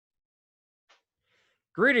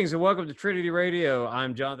Greetings and welcome to Trinity Radio.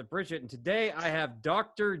 I'm Jonathan Pritchett, and today I have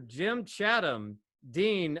Dr. Jim Chatham,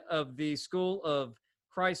 Dean of the School of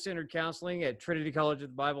Christ-Centered Counseling at Trinity College of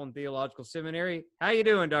the Bible and Theological Seminary. How you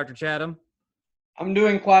doing, Dr. Chatham? I'm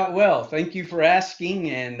doing quite well. Thank you for asking,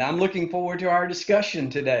 and I'm looking forward to our discussion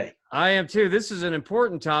today. I am too. This is an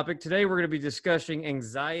important topic. Today we're going to be discussing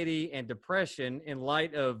anxiety and depression in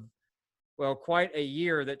light of, quite a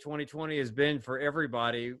year that 2020 has been for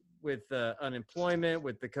everybody, with unemployment,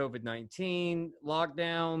 with the COVID-19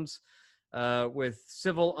 lockdowns, with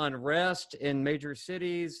civil unrest in major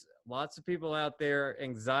cities. Lots of people out there.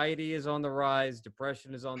 Anxiety is on the rise.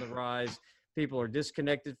 Depression is on the rise. People are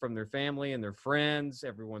disconnected from their family and their friends.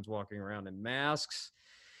 Everyone's walking around in masks.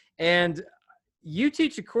 And you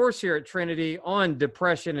teach a course here at Trinity on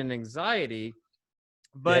depression and anxiety.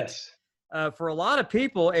 But Yes. For a lot of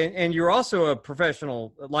people, and you're also a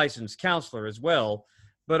professional licensed counselor as well,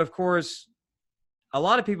 but of course, a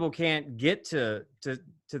lot of people can't get to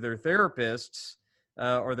their therapists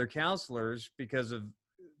or their counselors because of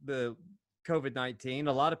the COVID-19.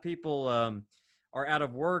 A lot of people are out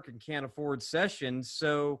of work and can't afford sessions.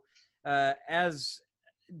 So as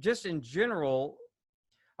just in general,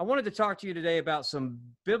 I wanted to talk to you today about some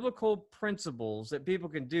biblical principles that people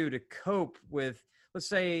can do to cope with, let's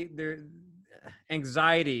say, their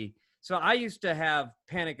anxiety. So I used to have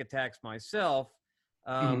panic attacks myself.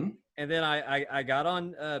 And then I got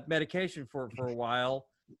on medication for a while.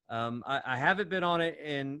 I haven't been on it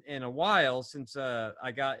in a while since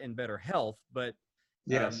I got in better health, but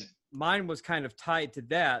Yes. mine was kind of tied to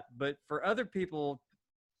that. But for other people,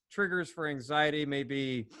 triggers for anxiety may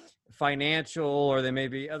be financial, or they may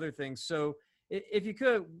be other things. So if you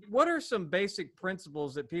could, what are some basic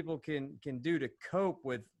principles that people can do to cope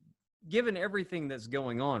with, given everything that's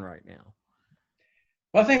going on right now?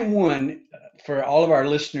 Well, I think one, for all of our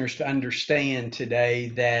listeners to understand today,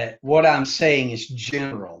 that what I'm saying is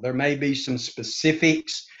general. There may be some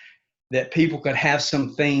specifics that people could have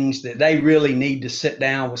some things that they really need to sit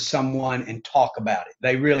down with someone and talk about it.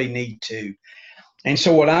 They really need to. And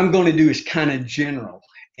so what I'm going to do is kind of general.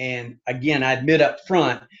 And again, I admit up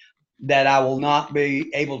front that I will not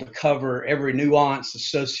be able to cover every nuance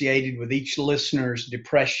associated with each listener's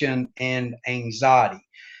depression and anxiety.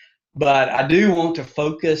 But I do want to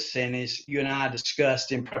focus, and as you and I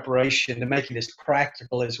discussed in preparation, to make it as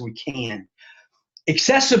practical as we can.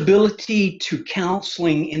 Accessibility to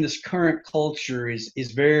counseling in this current culture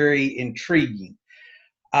is very intriguing.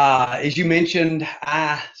 As you mentioned,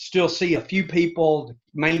 I still see a few people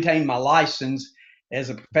maintain my license as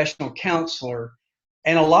a professional counselor.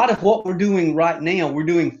 And a lot of what we're doing right now, we're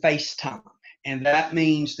doing FaceTime. And that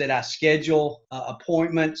means that I schedule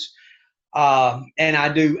appointments. And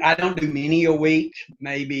I don't do many a week,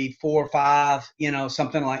 maybe 4 or 5,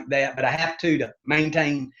 something like that. But I have to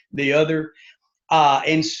maintain the other.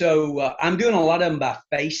 And so I'm doing a lot of them by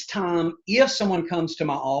FaceTime. If someone comes to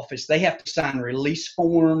my office, they have to sign release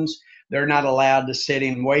forms. They're not allowed to sit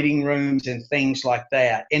in waiting rooms and things like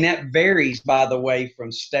that. And that varies, by the way,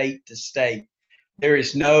 from state to state. There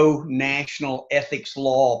is no national ethics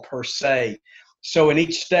law per se. So in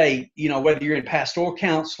each state, whether you're in pastoral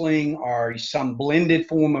counseling or some blended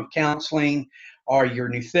form of counseling, or you're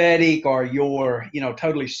nouthetic, or you're,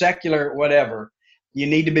 totally secular, whatever, you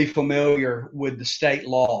need to be familiar with the state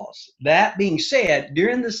laws. That being said,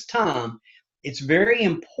 during this time, it's very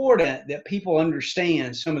important that people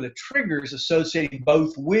understand some of the triggers associated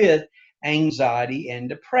both with anxiety and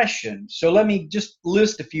depression. So let me just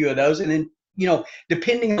list a few of those, and then,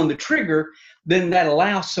 depending on the trigger, then that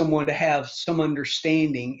allows someone to have some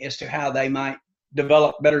understanding as to how they might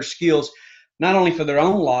develop better skills, not only for their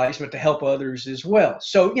own lives, but to help others as well.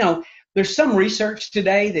 So, there's some research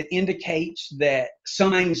today that indicates that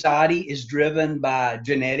some anxiety is driven by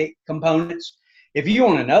genetic components. If you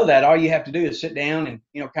want to know that, all you have to do is sit down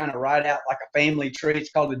and, kind of write out like a family tree.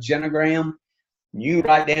 It's called a genogram. You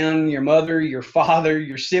write down your mother, your father,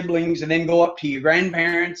 your siblings, and then go up to your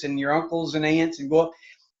grandparents and your uncles and aunts and go up.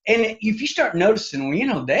 And if you start noticing,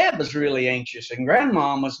 Dad was really anxious and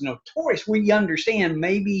Grandmom was notorious, we understand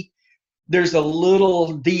maybe there's a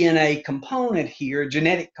little DNA component here, a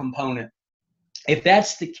genetic component. If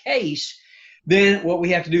that's the case, then what we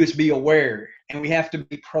have to do is be aware, and we have to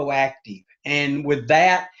be proactive. And with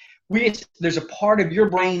that, there's a part of your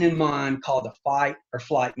brain and mind called the fight or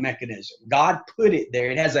flight mechanism. God put it there.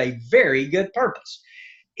 It has a very good purpose.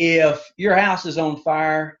 If your house is on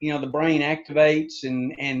fire, the brain activates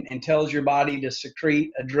and tells your body to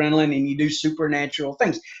secrete adrenaline, and you do supernatural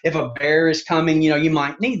things. If a bear is coming, you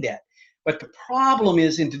might need that. But the problem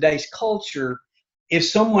is, in today's culture, if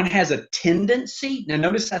someone has a tendency, now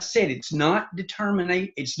notice I said it's not determined,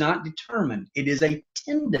 it is a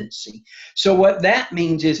tendency. So what that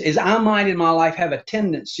means is I might in my life have a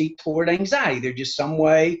tendency toward anxiety. There's just some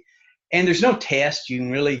way, and there's no test you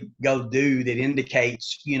can really go do that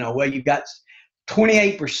indicates, well, you've got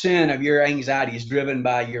 28% of your anxiety is driven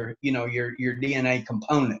by your DNA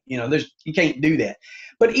component. You can't do that.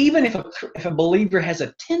 But even if a believer has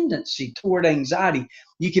a tendency toward anxiety,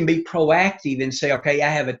 you can be proactive and say, okay, I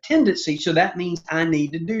have a tendency, so that means I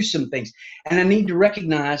need to do some things. And I need to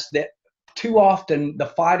recognize that too often the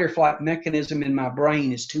fight or flight mechanism in my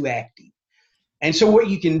brain is too active. And so what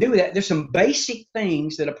you can do, there's some basic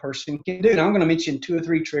things that a person can do. And I'm going to mention 2 or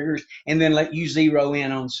 3 triggers and then let you zero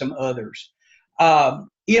in on some others.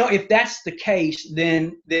 If that's the case,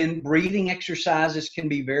 then breathing exercises can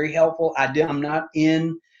be very helpful. I'm not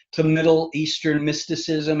into Middle Eastern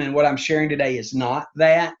mysticism, and what I'm sharing today is not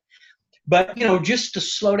that. But, just to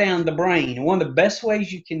slow down the brain, and one of the best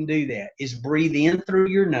ways you can do that is breathe in through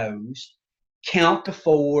your nose, count to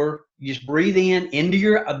 4, just breathe in into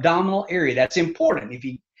your abdominal area. That's important.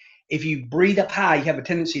 If you breathe up high, you have a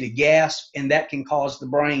tendency to gasp, and that can cause the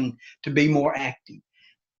brain to be more active.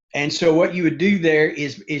 And so what you would do there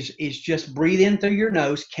is just breathe in through your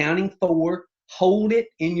nose, counting 4, hold it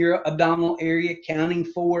in your abdominal area, counting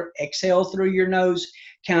 4, exhale through your nose,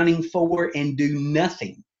 counting 4, and do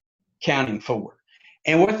nothing, counting 4.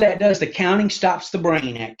 And what that does, the counting stops the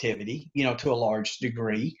brain activity, to a large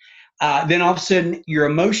degree. Then all of a sudden your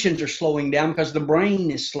emotions are slowing down because the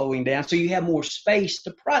brain is slowing down, so you have more space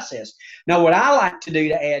to process. Now, what I like to do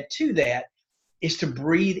to add to that is to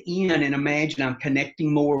breathe in and imagine I'm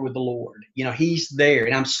connecting more with the Lord. He's there,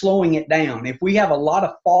 and I'm slowing it down. If we have a lot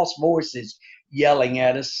of false voices yelling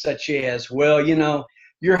at us, such as, well,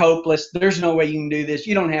 you're hopeless. There's no way you can do this.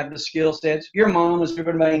 You don't have the skill sets. Your mom is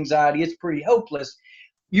driven by anxiety. It's pretty hopeless.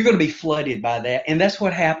 You're going to be flooded by that. And that's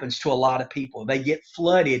what happens to a lot of people. They get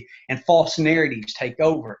flooded and false narratives take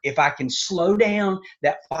over. If I can slow down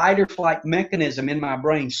that fight or flight mechanism in my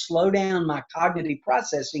brain, slow down my cognitive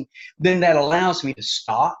processing, then that allows me to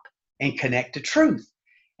stop and connect to truth.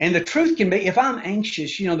 And the truth can be, if I'm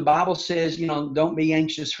anxious, the Bible says, don't be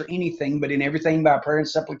anxious for anything, but in everything by prayer and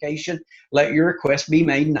supplication, let your request be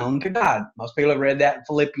made known to God. Most people have read that in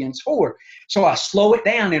Philippians 4. So I slow it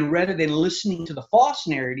down, and rather than listening to the false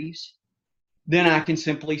narratives, then I can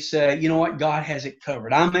simply say, you know what, God has it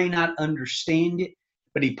covered. I may not understand it,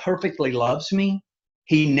 but He perfectly loves me.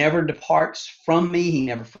 He never departs from me. He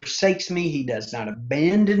never forsakes me. He does not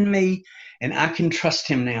abandon me. And I can trust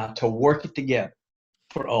Him now to work it together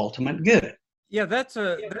for ultimate good. Yeah, that's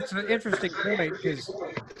an interesting point,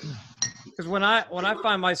 because when I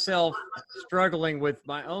find myself struggling with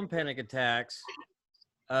my own panic attacks,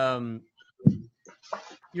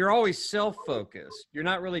 you're always self-focused. You're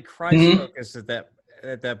not really Christ-focused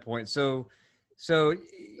at that point. So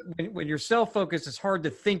when you're self-focused, it's hard to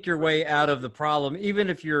think your way out of the problem, even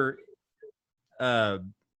if you're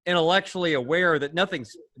intellectually aware that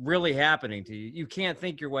nothing's really happening to you. You can't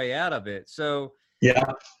think your way out of it. So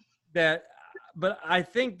yeah, but I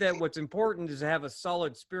think that what's important is to have a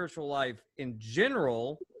solid spiritual life in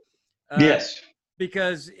general. Yes.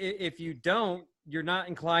 Because if you don't, you're not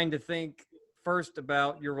inclined to think first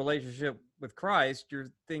about your relationship with Christ.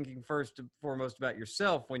 You're thinking first and foremost about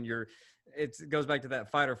yourself when it goes back to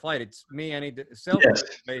that fight or flight. It's me. I need to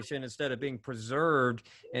self-preservation instead of being preserved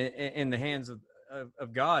in the hands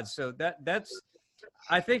of God. So that's,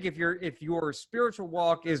 I think if your spiritual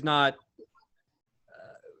walk is not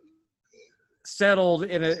settled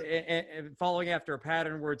in following after a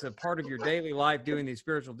pattern where it's a part of your daily life doing these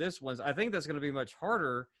spiritual disciplines, I think that's going to be much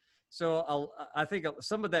harder. So I think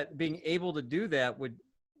some of that being able to do that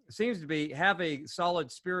seems to be have a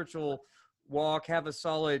solid spiritual walk, have a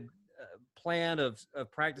solid plan of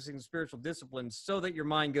practicing spiritual disciplines so that your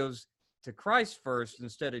mind goes to Christ first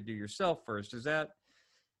instead of to yourself first. Is that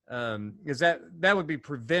would be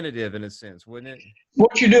preventative in a sense, wouldn't it?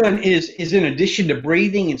 What you're doing is in addition to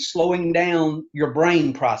breathing and slowing down your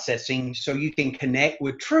brain processing so you can connect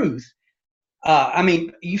with truth.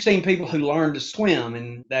 You've seen people who learned to swim,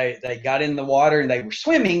 and they got in the water and they were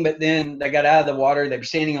swimming, but then they got out of the water. They were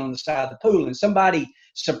standing on the side of the pool, and somebody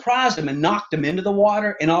surprised them and knocked them into the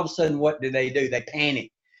water. And all of a sudden, what do? They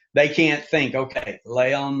panic. They can't think. Okay,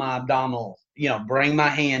 lay on my abdominal. Bring my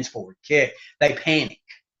hands forward. Kick. They panic.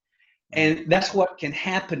 And that's what can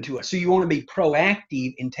happen to us. So you want to be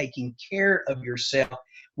proactive in taking care of yourself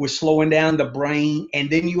with slowing down the brain. And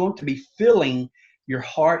then you want to be filling your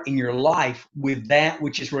heart and your life with that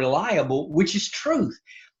which is reliable, which is truth.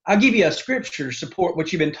 I'll give you a scripture to support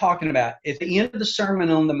what you've been talking about. At the end of the Sermon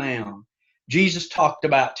on the Mount, Jesus talked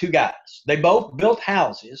about two guys. They both built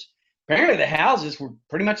houses. Apparently, the houses were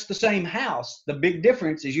pretty much the same house. The big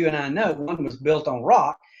difference, as you and I know, one was built on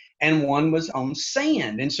rock and one was on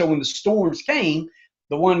sand. And so when the storms came,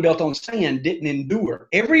 the one built on sand didn't endure.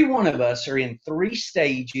 Every one of us are in three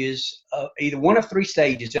stages, either one of three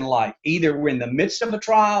stages in life. Either we're in the midst of a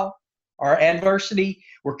trial or adversity,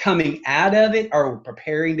 we're coming out of it, or we're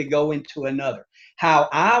preparing to go into another. How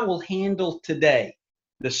I will handle today,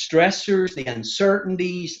 the stressors, the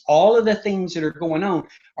uncertainties, all of the things that are going on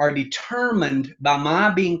are determined by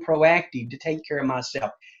my being proactive to take care of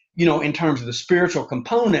myself, in terms of the spiritual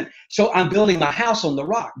component. So I'm building my house on the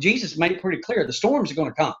rock. Jesus made it pretty clear. The storms are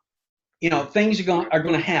going to come. Things are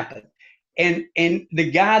going to happen. And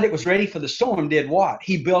the guy that was ready for the storm did what?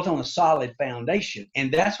 He built on a solid foundation.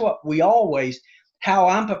 And that's what how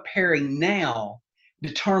I'm preparing now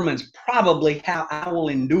determines probably how I will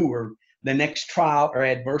endure the next trial or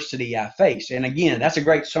adversity I face. And again, that's a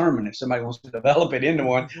great sermon if somebody wants to develop it into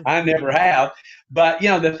one. I never have. But,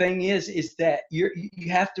 the thing is that you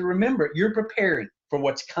have to remember you're preparing for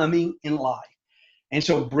what's coming in life. And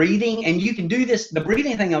so breathing, and you can do this, the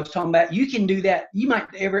breathing thing I was talking about, you can do that. You might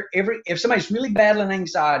if somebody's really battling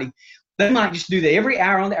anxiety, they might just do that every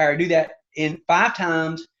hour on the hour, do that in 5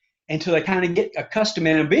 times until they kind of get accustomed.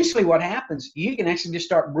 And eventually what happens, you can actually just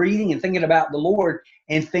start breathing and thinking about the Lord,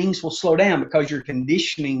 and things will slow down because you're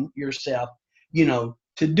conditioning yourself,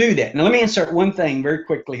 to do that. Now, let me insert one thing very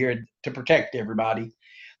quickly here to protect everybody.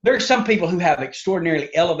 There are some people who have extraordinarily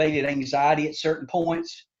elevated anxiety at certain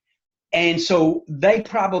points. And so they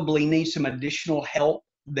probably need some additional help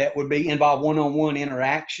that would involve one-on-one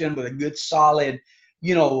interaction with a good, solid,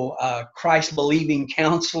 Christ-believing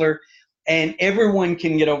counselor. And everyone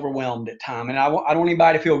can get overwhelmed at times. And I don't want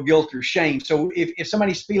anybody to feel guilt or shame. So if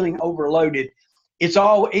somebody's feeling overloaded,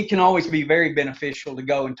 it can always be very beneficial to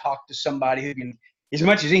go and talk to somebody who can, as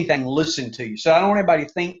much as anything, listen to you. So I don't want anybody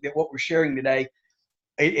to think that what we're sharing today,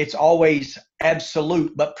 it's always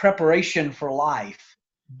absolute, but preparation for life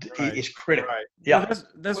is critical. Right. Yeah. Well,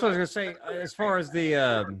 that's what I was going to say. As far as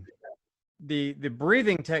the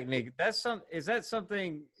breathing technique, is that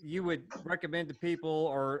something you would recommend to people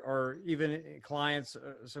or even clients,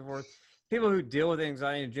 so forth, people who deal with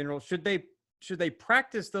anxiety in general? Should they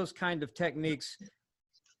practice those kind of techniques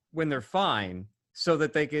when they're fine so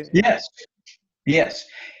that they can? Yes.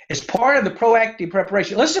 As part of the proactive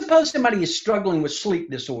preparation, let's suppose somebody is struggling with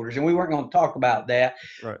sleep disorders, and we weren't going to talk about that.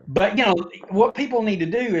 Right. But, what people need to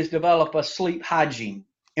do is develop a sleep hygiene.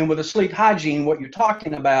 And with a sleep hygiene, what you're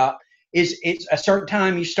talking about is it's a certain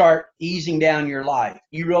time you start easing down your life.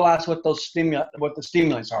 You realize what the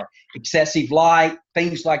stimulants are: excessive light,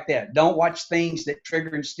 things like that. Don't watch things that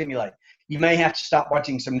trigger and stimulate. You may have to stop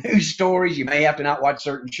watching some news stories. You may have to not watch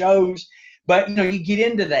certain shows. But, you get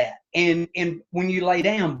into that. And when you lay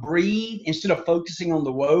down, breathe instead of focusing on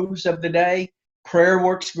the woes of the day. Prayer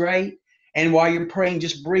works great. And while you're praying,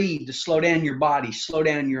 just breathe to slow down your body, slow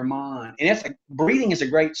down your mind. And breathing is a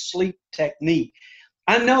great sleep technique.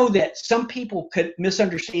 I know that some people could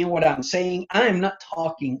misunderstand what I'm saying. I am not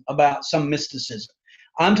talking about some mysticism.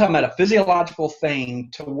 I'm talking about a physiological thing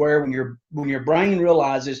to where when your brain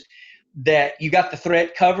realizes that you got the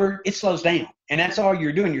threat covered, it slows down. And that's all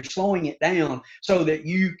you're doing. You're slowing it down so that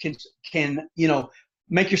you can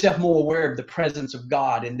make yourself more aware of the presence of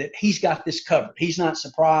God and that He's got this covered. He's not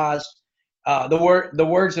surprised. The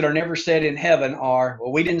words that are never said in heaven are,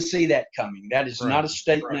 well, we didn't see that coming. That is not a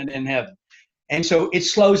statement in heaven. And so it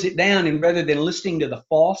slows it down. And rather than listening to the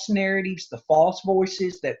false narratives, the false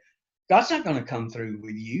voices that God's not going to come through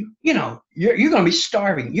with you. You're going to be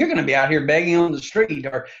starving. You're going to be out here begging on the street,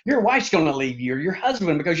 or your wife's going to leave you, or your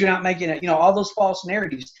husband, because you're not making it, all those false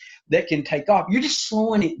narratives that can take off. You're just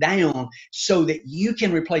slowing it down so that you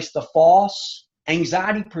can replace the false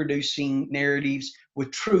anxiety-producing narratives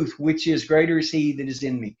with truth, which is greater is He that is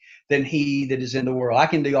in me than he that is in the world. I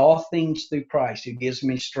can do all things through Christ who gives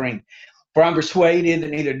me strength. For I'm persuaded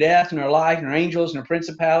that neither death, nor life, nor angels, nor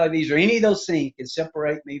principalities, or any of those things can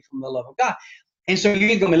separate me from the love of God. And so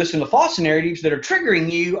you're going to listen to the false narratives that are triggering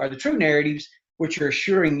you, are the true narratives, which are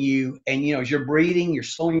assuring you. And, as you're breathing, you're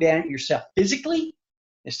slowing down yourself physically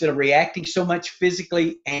instead of reacting so much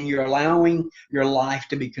physically, and you're allowing your life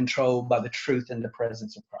to be controlled by the truth and the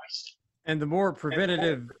presence of Christ. And the more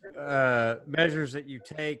preventative measures that you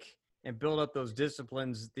take and build up those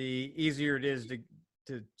disciplines, the easier it is to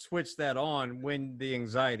switch that on when the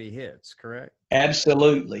anxiety hits, correct?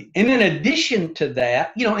 Absolutely. And in addition to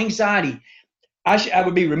that, anxiety, I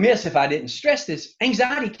would be remiss if I didn't stress this.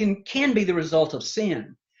 Anxiety can be the result of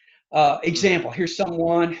sin. Example, here's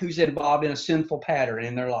someone who's involved in a sinful pattern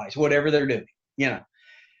in their lives, whatever they're doing,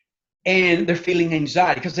 and they're feeling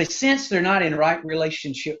anxiety because they sense they're not in right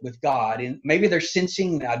relationship with God. And maybe they're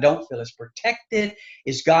sensing, I don't feel as protected.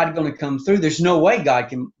 Is God going to come through? There's no way God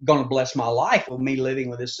can going to bless my life with me living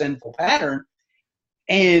with this sinful pattern.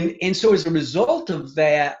 And so as a result of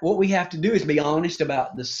that, what we have to do is be honest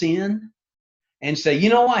about the sin and say, you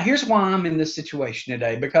know what, here's why I'm in this situation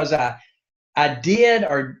today, because I did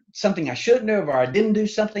or something I shouldn't have, or I didn't do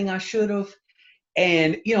something I should have.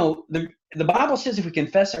 And, you know, the Bible says if we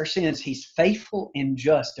confess our sins, he's faithful and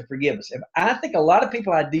just to forgive us. I think a lot of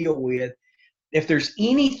people I deal with, if there's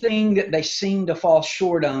anything that they seem to fall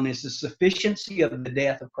short on, is the sufficiency of the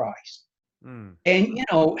death of Christ. Mm. And, you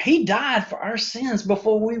know, he died for our sins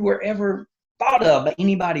before we were ever thought of by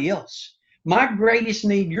anybody else. My greatest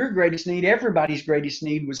need, your greatest need, everybody's greatest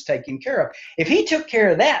need was taken care of. If he took care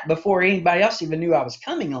of that before anybody else even knew I was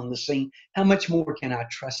coming on the scene, how much more can I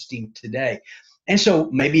trust him today? And so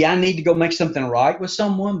maybe I need to go make something right with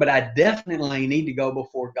someone, but I definitely need to go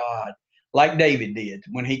before God, like David did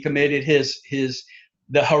when he committed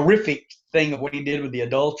the horrific thing of what he did with the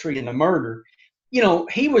adultery and the murder. You know,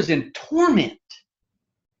 he was in torment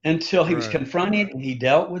until he was confronted and he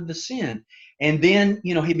dealt with the sin. And then,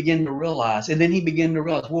 you know, he began to realize,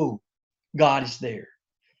 whoa, God is there.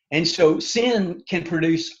 And so sin can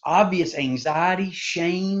produce obvious anxiety,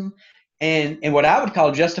 shame, and what I would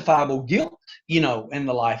call justifiable guilt, you know, in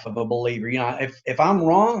the life of a believer. You know, if I'm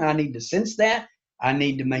wrong, I need to sense that. I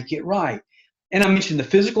need to make it right. And I mentioned the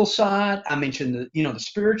physical side. I mentioned the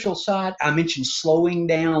spiritual side. I mentioned slowing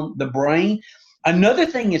down the brain. Another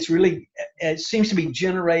thing that's really, it seems to be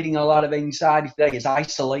generating a lot of anxiety today is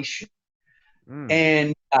isolation.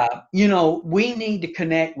 And, you know, we need to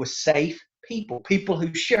connect with safe people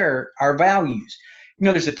who share our values. You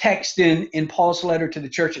know, there's a text in Paul's letter to the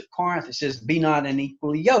church at Corinth that says, be not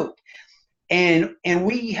unequally yoked. And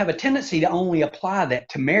we have a tendency to only apply that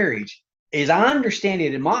to marriage. As I understand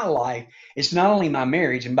it in my life, it's not only my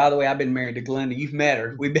marriage. And by the way, I've been married to Glenda. You've met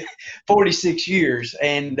her. We've been 46 years.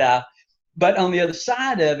 And, but on the other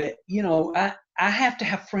side of it, you know, I have to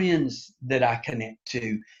have friends that I connect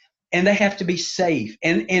to. And they have to be safe.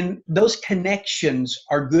 And those connections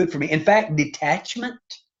are good for me. In fact, detachment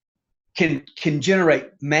can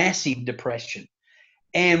generate massive depression.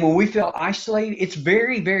 And when we feel isolated, it's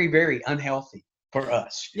very, very, very unhealthy for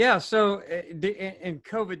us. Yeah. So in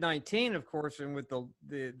COVID-19, of course, and with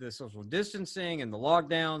the social distancing and the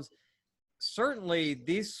lockdowns, certainly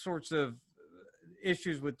these sorts of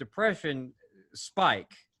issues with depression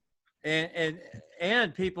spike,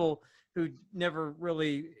 and people who never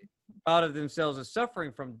really thought of themselves as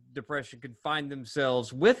suffering from depression could find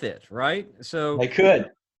themselves with it, right? So they could.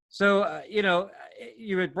 So, you know,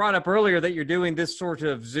 you had brought up earlier that you're doing this sort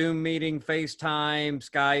of Zoom meeting, FaceTime,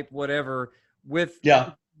 Skype, whatever, with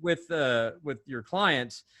your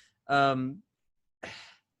clients. I'm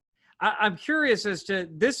curious as to,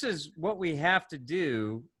 this is what we have to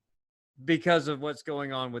do because of what's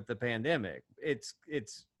going on with the pandemic. It's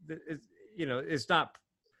you know, it's not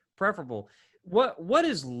preferable. What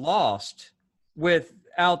is lost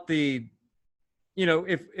without the, you know,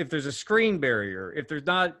 if there's a screen barrier, if there's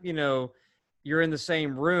not, you know, you're in the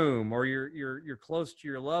same room, or you're close to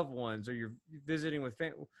your loved ones, or you're visiting with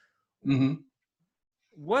family. Mm-hmm.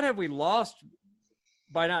 What have we lost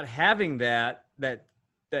by not having that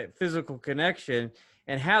physical connection,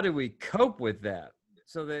 and how do we cope with that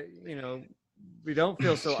so that, you know, we don't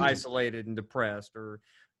feel so isolated and depressed or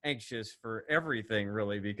anxious for everything,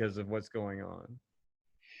 really, because of what's going on?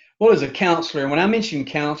 Well, as a counselor, when I mention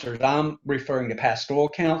counselors, I'm referring to pastoral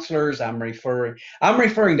counselors. I'm referring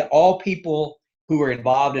to all people who are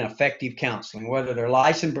involved in effective counseling, whether they're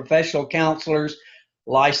licensed professional counselors,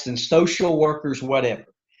 licensed social workers, whatever.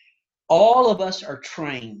 All of us are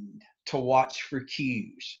trained to watch for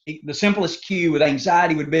cues. The simplest cue with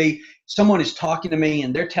anxiety would be someone is talking to me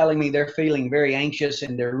and they're telling me they're feeling very anxious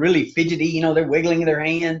and they're really fidgety, you know, they're wiggling their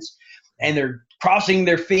hands and they're crossing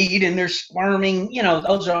their feet and they're squirming. You know,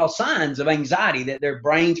 those are all signs of anxiety, that their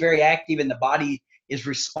brain's very active and the body is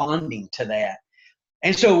responding to that.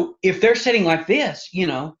 And so if they're sitting like this, you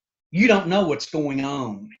know, you don't know what's going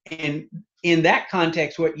on. And in that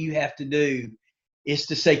context, what you have to do is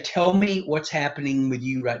to say, tell me what's happening with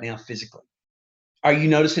you right now physically. Are you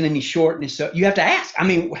noticing any shortness? So you have to ask. I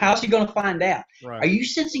mean, how's he going to find out? Right. Are you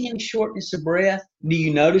sensing any shortness of breath? Do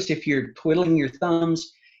you notice if you're twiddling your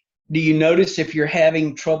thumbs? Do you notice if you're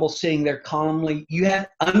having trouble sitting there calmly? You have,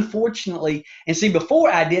 unfortunately, and see,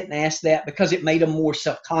 before I didn't ask that because it made them more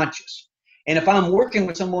self-conscious. And if I'm working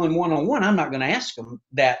with someone one-on-one, I'm not going to ask them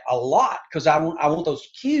that a lot because I want those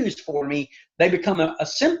cues for me. They become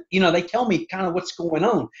they tell me kind of what's going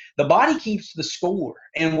on. The body keeps the score.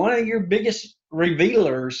 And one of your biggest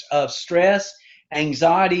revealers of stress,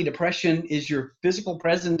 anxiety, depression is your physical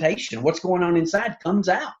presentation. What's going on inside comes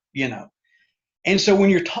out. And so when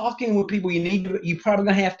you're talking with people, you're probably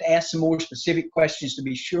going to have to ask some more specific questions to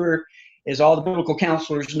be sure, as all the biblical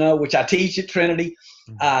counselors know, which I teach at Trinity,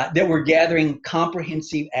 that we're gathering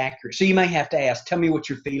comprehensive accuracy. So you may have to ask, tell me what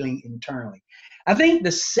you're feeling internally. I think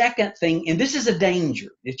the second thing, and this is a danger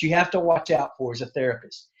that you have to watch out for as a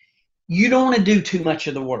therapist, you don't want to do too much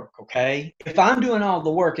of the work, okay? If I'm doing all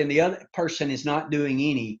the work and the other person is not doing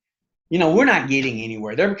any, we're not getting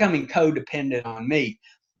anywhere. They're becoming codependent on me.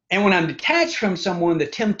 And when I'm detached from someone, the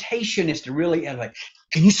temptation is to really elevate.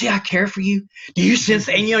 Can you see I care for you? Do you sense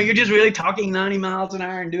that? And you're just really talking 90 miles an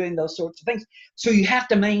hour and doing those sorts of things. So you have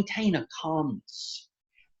to maintain a calmness.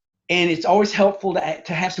 And it's always helpful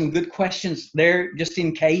to have some good questions there just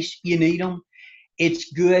in case you need them.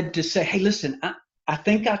 It's good to say, hey, listen, I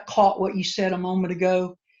think I caught what you said a moment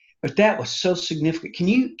ago, but that was so significant.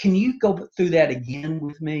 Can you go through that again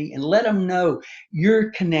with me and let them know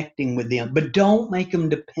you're connecting with them, but don't make them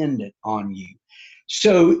dependent on you.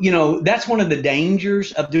 So, that's one of the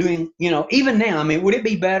dangers of doing, even now, I mean, would it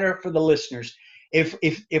be better for the listeners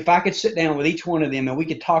if I could sit down with each one of them and we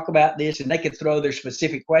could talk about this and they could throw their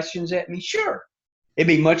specific questions at me? Sure. It'd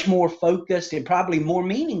be much more focused and probably more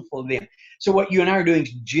meaningful to them. So what you and I are doing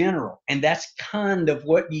is general, and that's kind of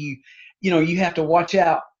what you have to watch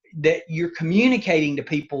out that you're communicating to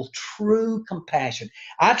people true compassion.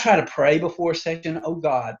 I try to pray before a session. Oh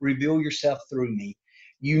God, reveal yourself through me.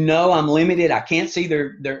 I'm limited. I can't see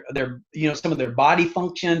their some of their body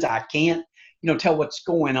functions. I can't, tell what's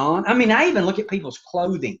going on. I mean, I even look at people's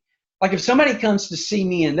clothing. Like if somebody comes to see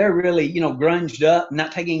me and they're really, grunged up,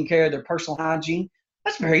 not taking care of their personal hygiene,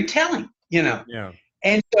 that's very telling, Yeah.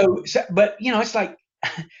 And so but it's like,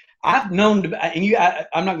 I've known, and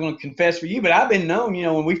I'm not going to confess for you, but I've been known,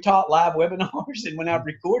 when we've taught live webinars and when I've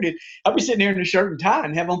recorded, I'll be sitting there in a shirt and tie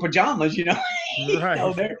and have on pajamas,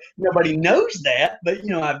 Right. Nobody knows that, but,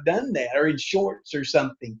 I've done that, or in shorts or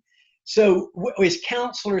something. So as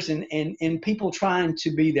counselors and people trying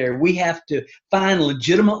to be there, we have to find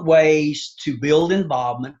legitimate ways to build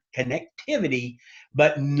involvement, connectivity,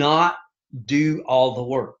 but not do all the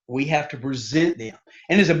work. We have to present them.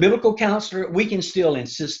 And as a biblical counselor, we can still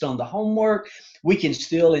insist on the homework. We can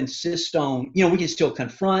still insist on, we can still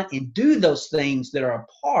confront and do those things that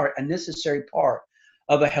are a necessary part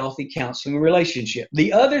of a healthy counseling relationship.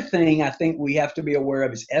 The other thing I think we have to be aware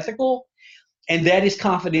of is ethical, and that is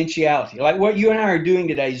confidentiality. Like what you and I are doing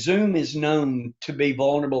today, Zoom is known to be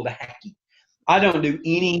vulnerable to hacking. I don't do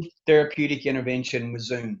any therapeutic intervention with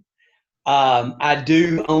Zoom. I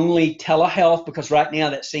do only telehealth because right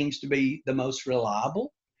now that seems to be the most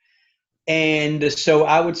reliable. And so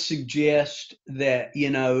I would suggest that,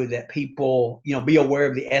 that people, be aware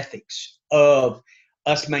of the ethics of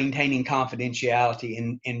us maintaining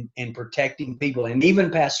confidentiality and protecting people. And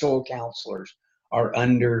even pastoral counselors are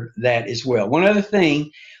under that as well. One other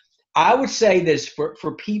thing, I would say this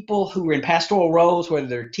for people who are in pastoral roles, whether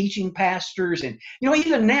they're teaching pastors, and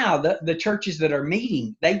even now the churches that are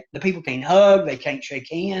meeting, the people can't hug, they can't shake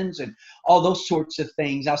hands, and all those sorts of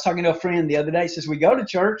things. I was talking to a friend the other day. Says we go to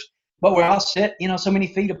church, but we're all set, so many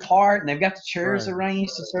feet apart, and they've got the chairs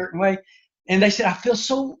arranged a certain way. And they said,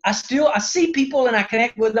 I see people and I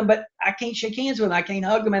connect with them, but I can't shake hands with them, I can't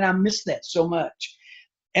hug them, and I miss that so much.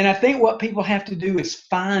 And I think what people have to do is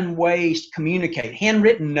find ways to communicate.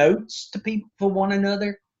 Handwritten notes to people for one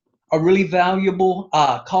another are really valuable.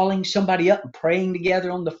 Calling somebody up and praying together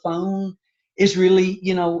on the phone is really,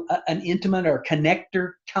 an intimate or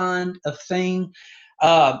connector kind of thing.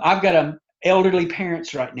 I've got elderly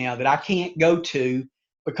parents right now that I can't go to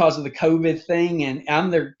because of the COVID thing, and I'm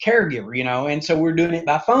their caregiver, and so we're doing it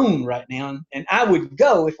by phone right now. And I would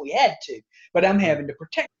go if we had to, but I'm having to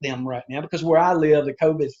protect them right now because where I live, the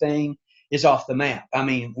COVID thing is off the map. I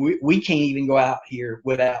mean, we can't even go out here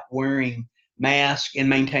without wearing masks and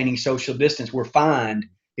maintaining social distance. We're fined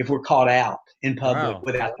if we're caught out in public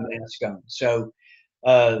without the mask on. So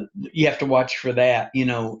you have to watch for that,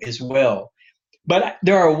 as well. But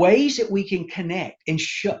there are ways that we can connect and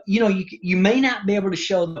show, you may not be able to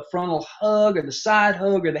show the frontal hug or the side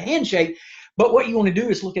hug or the handshake, but what you want to do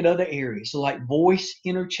is look at other areas. So like voice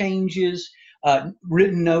interchanges,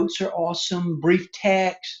 written notes are awesome, brief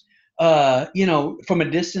text, from a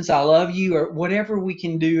distance, I love you, or whatever we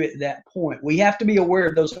can do at that point. We have to be aware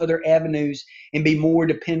of those other avenues and be more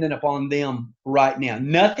dependent upon them right now.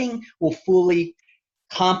 Nothing will fully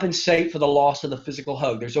compensate for the loss of the physical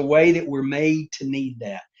hug. There's a way that we're made to need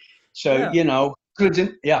that. So, Yeah. you know,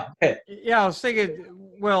 yeah. Yeah, I was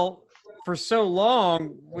thinking, well, for so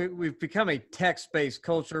long, we've become a text-based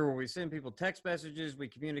culture where we send people text messages. We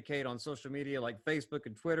communicate on social media like Facebook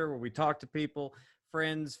and Twitter, where we talk to people,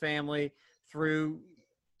 friends, family, through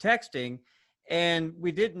texting. And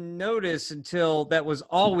we didn't notice until that was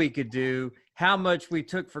all we could do, how much we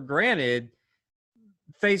took for granted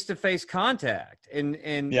face-to-face contact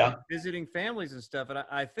and Yeah. visiting families and stuff. And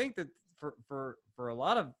I think that for a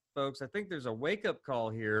lot of folks, I think there's a wake-up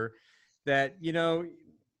call here that, you know,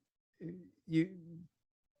 you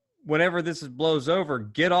whenever this blows over,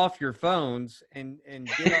 get off your phones and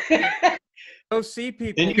go see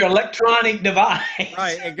people In your electronic device.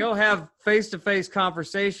 right, and go have face-to-face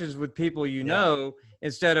conversations with people you know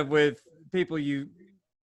instead of with people you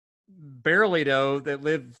barely know that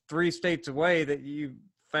live 3 states away that you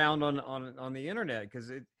found on the internet.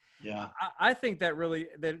 Because I think that really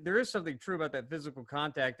that there is something true about that physical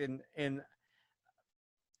contact. And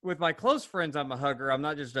with my close friends, I'm a hugger. I'm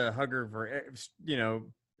not just a hugger for, you know,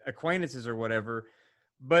 acquaintances or whatever.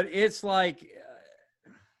 But it's like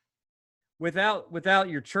without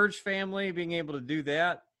your church family being able to do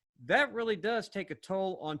that, that really does take a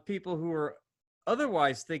toll on people who are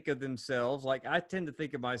otherwise think of themselves. Like I tend to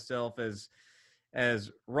think of myself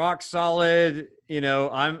as rock solid. You know,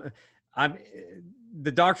 I'm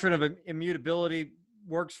the doctrine of immutability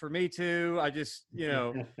works for me too. I just, you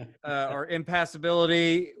know, or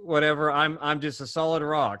impassibility, whatever. I'm just a solid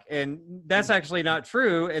rock, and that's actually not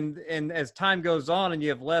true. And as time goes on, and you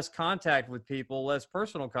have less contact with people, less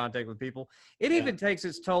personal contact with people, it even takes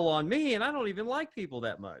its toll on me. And I don't even like people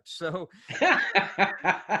that much. So,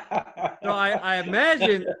 I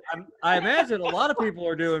imagine a lot of people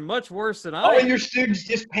are doing much worse than I. All your students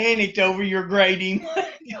just panicked over your grading.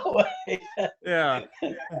 Yeah.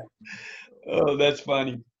 Oh, that's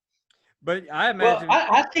funny. But I imagine. Well,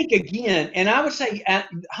 I think again, and I would say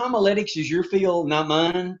homiletics is your field, not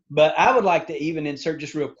mine. But I would like to even insert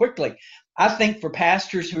just real quickly. I think for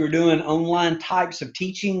pastors who are doing online types of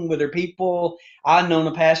teaching with their people, I've known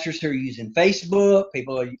of pastors who are using Facebook,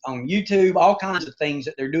 people are on YouTube, all kinds of things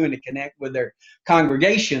that they're doing to connect with their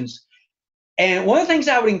congregations. And one of the things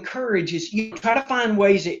I would encourage is you try to find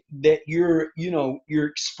ways that you're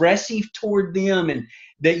expressive toward them, and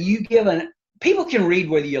that you give people can read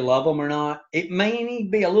whether you love them or not. It may need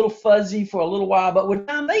to be a little fuzzy for a little while, but with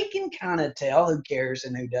time they can kind of tell who cares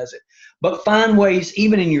and who doesn't. But find ways,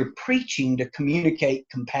 even in your preaching, to communicate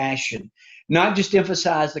compassion. Not just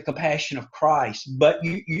emphasize the compassion of Christ, but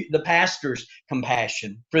the pastor's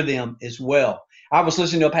compassion for them as well. I was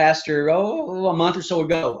listening to a pastor, a month or so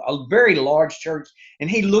ago, a very large church, and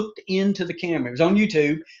he looked into the camera. It was on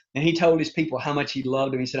YouTube, and he told his people how much he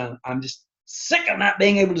loved them. He said, I'm just sick of not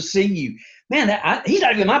being able to see you. Man, he's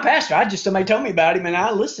not even my pastor. Somebody told me about him, and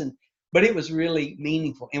I listened. But it was really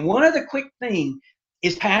meaningful. And one other quick thing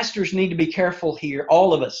is pastors need to be careful here,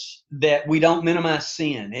 all of us, that we don't minimize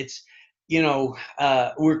sin. It's, you know,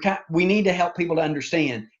 we need to help people to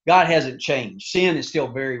understand God hasn't changed. Sin is still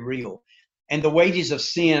very real. And the wages of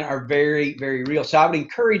sin are very, very real. So I would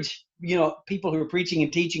encourage, you know, people who are preaching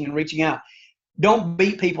and teaching and reaching out, don't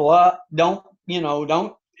beat people up. Don't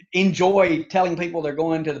enjoy telling people they're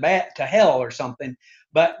going to hell or something.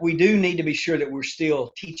 But we do need to be sure that we're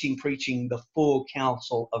still preaching the full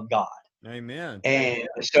counsel of God. Amen. And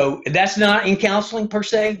so that's not in counseling per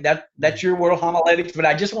se. That's your world, homiletics. But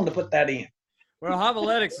I just wanted to put that in. Well,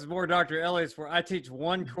 homiletics is more Dr. Elliott's, where I teach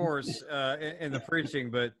one course in the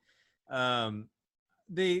preaching, but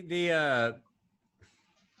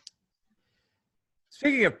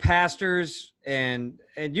speaking of pastors and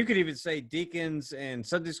you could even say deacons and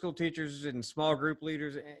Sunday school teachers and small group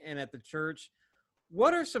leaders and at the church,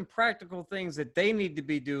 what are some practical things that they need to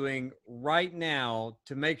be doing right now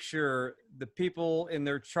to make sure the people in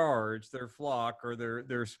their charge, their flock or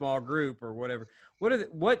their small group or whatever,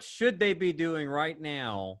 what should they be doing right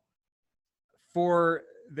now for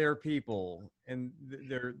their people and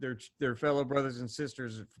their fellow brothers and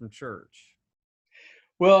sisters from church?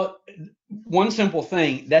 Well, one simple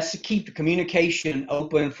thing, that's to keep the communication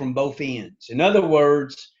open from both ends. In other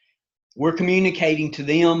words, we're communicating to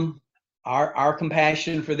them our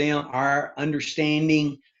compassion for them, our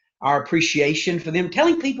understanding, our appreciation for them.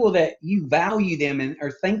 Telling people that you value them and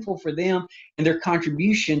are thankful for them and their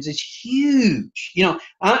contributions is huge. You know,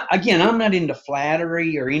 I'm not into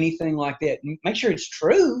flattery or anything like that. Make sure it's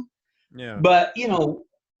true. Yeah. But, you know,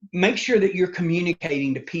 make sure that you're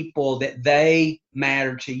communicating to people that they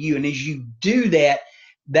matter to you. And as you do that,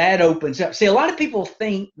 that opens up. See, a lot of people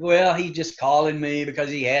think, well, he's just calling me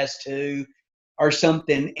because he has to, or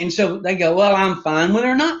something. And so they go, well, I'm fine when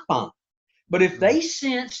they're not fine. But if they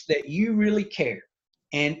sense that you really care,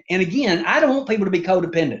 and again, I don't want people to be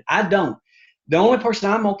codependent. I don't. The only person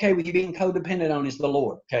I'm okay with you being codependent on is the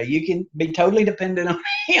Lord. Okay. You can be totally dependent on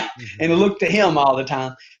him and look to him all the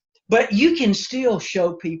time. But you can still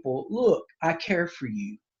show people, look, I care for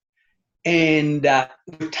you. And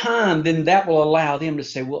with time, then that will allow them to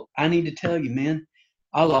say, well, I need to tell you, man,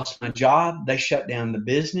 I lost my job. They shut down the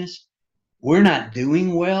business. We're not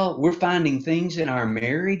doing well. We're finding things in our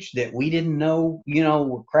marriage that we didn't know,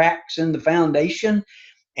 were cracks in the foundation.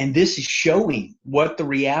 And this is showing what the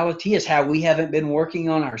reality is, how we haven't been working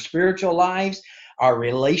on our spiritual lives, our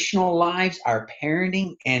relational lives, our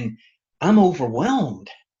parenting. And I'm overwhelmed.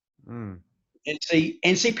 Mm.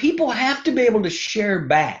 And see, people have to be able to share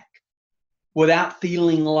back without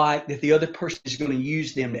feeling like that the other person is going to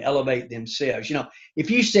use them to elevate themselves. If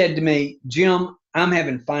you said to me, Jim, I'm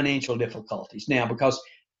having financial difficulties now because,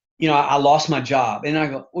 I lost my job. And I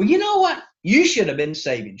go, well, you know what? You should have been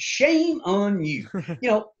saving. Shame on you.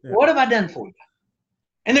 Yeah. What have I done for you?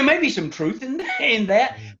 And there may be some truth in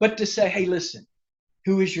that, but to say, hey, listen,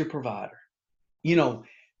 who is your provider?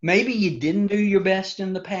 Maybe you didn't do your best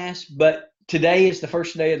in the past, but today is the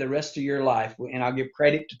first day of the rest of your life. And I'll give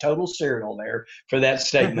credit to Total Cereal there for that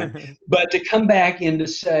statement. But to come back and to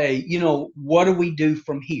say, what do we do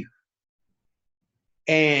from here?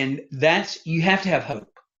 And you have to have hope.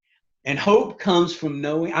 And hope comes from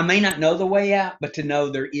knowing, I may not know the way out, but to know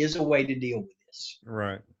there is a way to deal with this.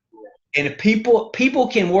 Right. And if people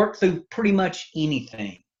can work through pretty much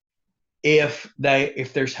anything if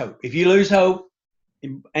there's hope. If you lose hope,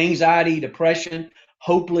 anxiety, depression,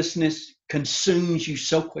 hopelessness consumes you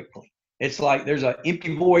so quickly. It's like there's an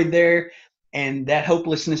empty void there, and that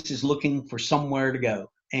hopelessness is looking for somewhere to go.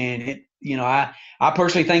 And I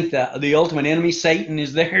personally think that the ultimate enemy, Satan,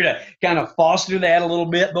 is there to kind of foster that a little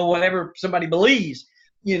bit. But whatever somebody believes,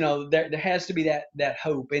 there has to be that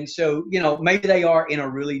hope. And so, maybe they are in a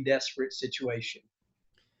really desperate situation.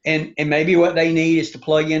 And maybe what they need is to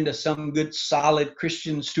plug into some good, solid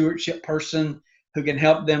Christian stewardship person who can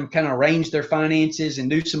help them kind of arrange their finances and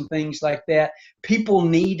do some things like that. People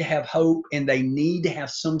need to have hope, and they need to have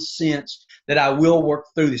some sense that I will work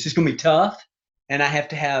through this. It's going to be tough, and I have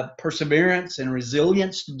to have perseverance and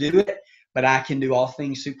resilience to do it, but I can do all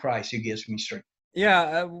things through Christ who gives me strength.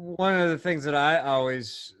 Yeah, one of the things that I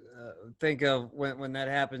always think of when that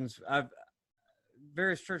happens,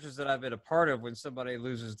 various churches that I've been a part of, when somebody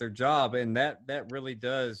loses their job, and that really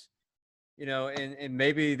does, and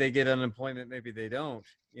maybe they get unemployment, maybe they don't,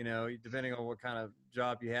 depending on what kind of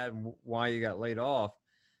job you had and why you got laid off.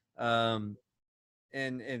 And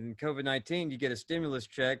COVID-19, you get a stimulus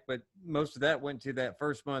check, but most of that went to that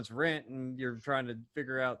first month's rent, and you're trying to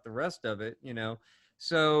figure out the rest of it,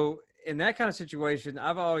 So in that kind of situation,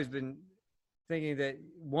 I've always been thinking that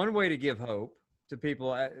one way to give hope to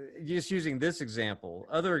people, just using this example,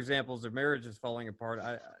 other examples of marriages falling apart,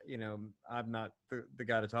 I'm not the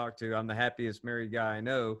guy to talk to. I'm the happiest married guy I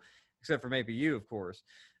know, except for maybe you, of course.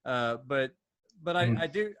 But I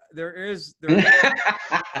do. There is.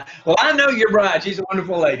 Well, I know your bride. She's a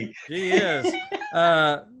wonderful lady. She is.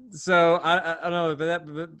 So I don't know,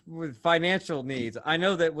 but with financial needs, I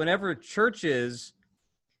know that whenever churches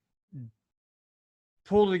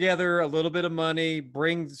pull together a little bit of money,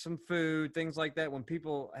 bring some food, things like that, when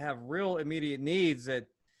people have real immediate needs,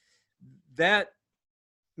 that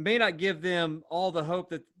may not give them all the hope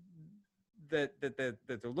that they're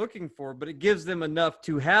looking for, but it gives them enough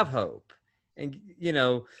to have hope. And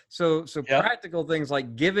so yep. Practical things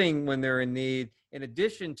like giving when they're in need, in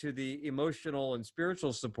addition to the emotional and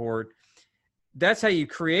spiritual support, that's how you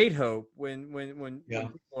create hope when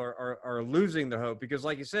people are losing the hope. Because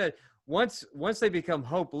like you said, once they become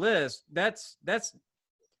hopeless, that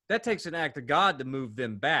takes an act of God to move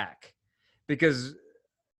them back. Because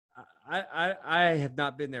I have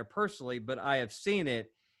not been there personally, but I have seen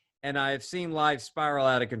it, and I have seen life spiral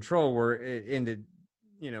out of control where it ended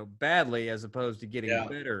badly as opposed to getting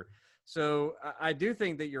better. So I do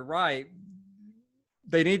think that you're right.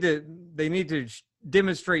 They need to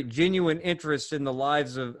demonstrate genuine interest in the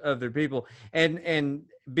lives of their people, and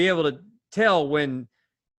be able to tell when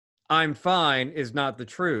I'm fine is not the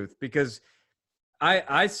truth. Because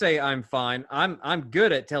I say I'm fine. I'm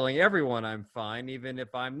good at telling everyone I'm fine, even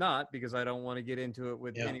if I'm not, because I don't want to get into it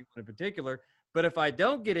with anyone in particular. But if I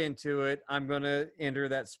don't get into it, I'm going to enter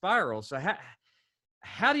that spiral. So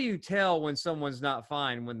how do you tell when someone's not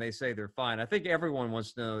fine when they say they're fine? I think everyone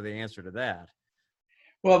wants to know the answer to that.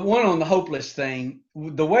 Well, one on the hopeless thing,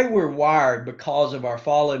 the way we're wired because of our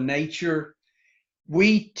fallen nature,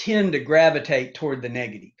 we tend to gravitate toward the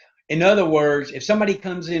negative. In other words, if somebody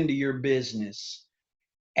comes into your business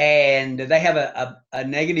and they have a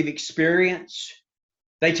negative experience,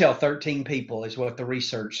 they tell 13 people is what the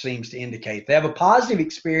research seems to indicate. If they have a positive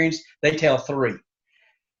experience, they tell 3.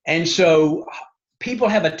 And so people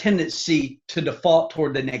have a tendency to default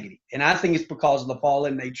toward the negative. And I think it's because of the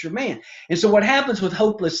fallen nature of man. And so what happens with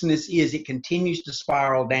hopelessness is it continues to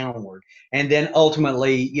spiral downward. And then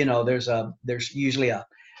ultimately, you know, there's usually a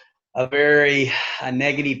very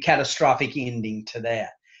negative, catastrophic ending to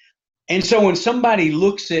that. And so when somebody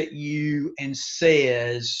looks at you and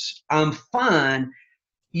says, I'm fine,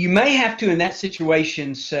 you may have to, in that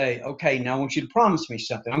situation, say, okay, now I want you to promise me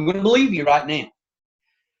something. I'm going to believe you right now,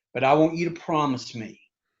 but I want you to promise me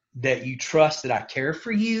that you trust that I care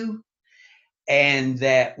for you, and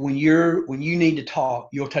that when you need to talk,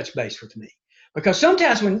 you'll touch base with me. Because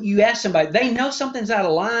sometimes when you ask somebody, they know something's out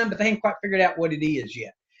of line, but they haven't quite figured out what it is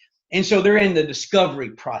yet. And so they're in the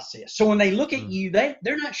discovery process. So when they look at you, they're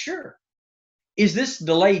not sure. Is this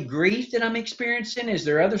delayed grief that I'm experiencing? Is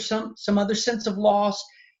there some other sense of loss?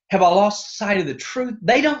 Have I lost sight of the truth?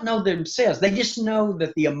 They don't know themselves. They just know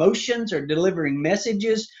that the emotions are delivering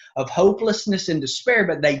messages of hopelessness and despair,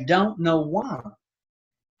 but they don't know why.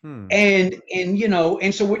 And you know,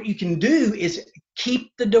 and so what you can do is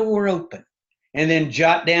keep the door open, and then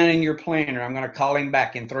jot down in your planner, I'm going to call him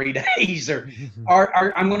back in 3 days, or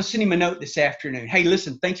I'm going to send him a note this afternoon. Hey,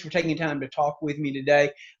 listen, thanks for taking time to talk with me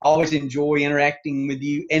today. I always enjoy interacting with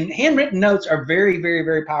you. And handwritten notes are very, very,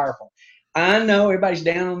 very powerful. I know everybody's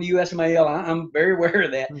down on the U.S. mail. I'm very aware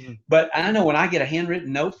of that. But I know when I get a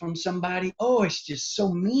handwritten note from somebody, oh, it's just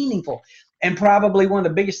so meaningful. And probably one of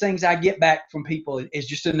the biggest things I get back from people is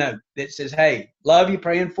just a note that says, hey, love you,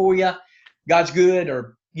 praying for you, God's good,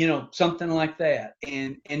 or, you know, something like that.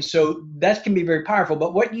 And so that can be very powerful.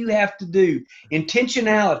 But what you have to do,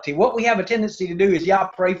 intentionality, what we have a tendency to do is, yeah,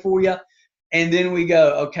 I'll pray for you. And then we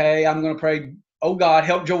go, okay, I'm going to pray, oh, God,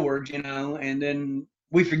 help George, you know, and then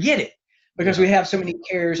we forget it. Because we have so many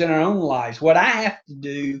cares in our own lives. What I have to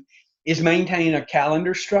do is maintain a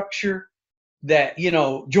calendar structure that, you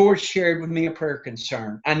know, George shared with me a prayer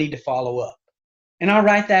concern. I need to follow up. And I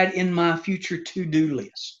write that in my future to-do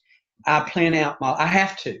list. I plan out I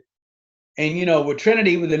have to. And, you know, with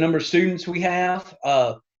Trinity, with the number of students we have,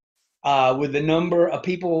 with the number of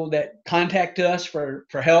people that contact us for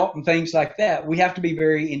help and things like that, we have to be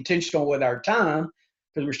very intentional with our time,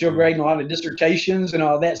 because we're still grading a lot of dissertations and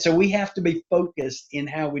all that. So we have to be focused in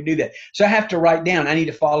how we do that. So I have to write down, I need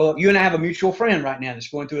to follow up. You and I have a mutual friend right now that's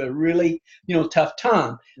going through a really, you know, tough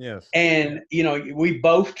time. Yes. And, you know, we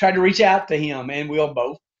both try to reach out to him, and we'll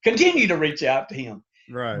both continue to reach out to him.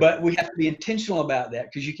 Right. But we have to be intentional about that,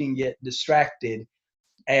 because you can get distracted.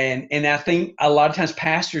 And I think a lot of times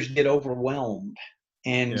pastors get overwhelmed.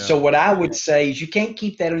 And so what I would say is, you can't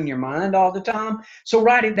keep that in your mind all the time. So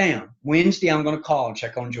write it down. Wednesday, I'm going to call and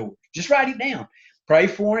check on George. Just write it down. Pray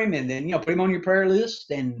for him, and then, you know, put him on your prayer list,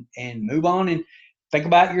 and move on and think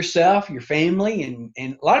about yourself, your family.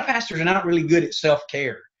 And a lot of pastors are not really good at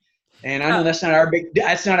self-care. And I know that's not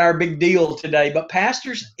our big deal today. But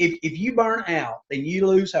pastors, if you burn out and you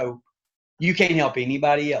lose hope, you can't help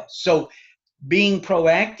anybody else. So being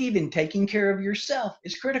proactive and taking care of yourself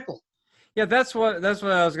is critical. Yeah, that's what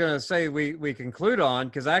I was going to say we conclude on,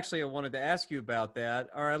 because actually I wanted to ask you about that,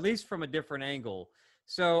 or at least from a different angle.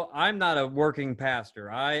 So I'm not a working pastor.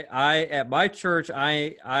 I at my church,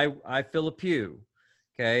 I fill a pew.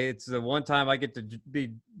 Okay, it's the one time I get to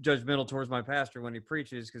be judgmental towards my pastor when he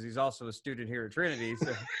preaches, because he's also a student here at Trinity.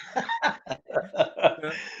 So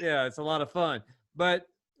yeah, it's a lot of fun. But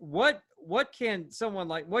what can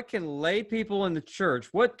lay people in the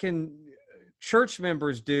church, what can church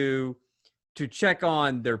members do to check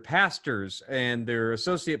on their pastors and their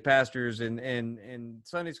associate pastors and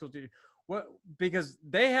Sunday school teachers? Because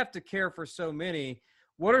they have to care for so many.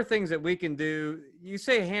 What are things that we can do? You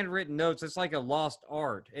say handwritten notes, it's like a lost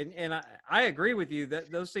art. And I agree with you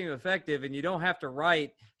that those seem effective, and you don't have to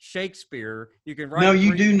write Shakespeare. You can write. No,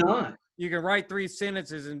 you do not. You can write 3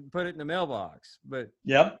 sentences and put it in the mailbox. But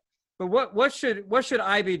But what should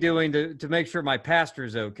I be doing to make sure my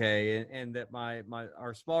pastor's okay, and that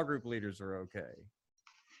our small group leaders are okay?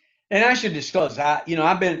 And I should disclose, I'm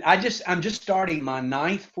just starting my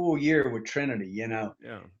 9th full year with Trinity, you know.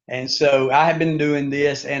 Yeah. And so I have been doing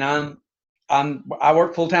this, and I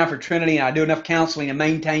work full time for Trinity, and I do enough counseling to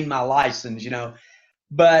maintain my license, you know.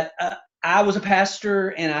 But I was a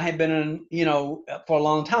pastor, and I had been, you know, for a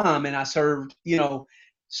long time, and I served, you know,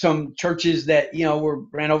 some churches that, you know,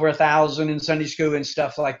 ran over 1,000 in Sunday school and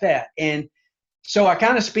stuff like that. And so I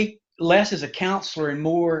kind of speak less as a counselor and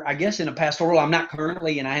more, I guess, in a pastoral. I'm not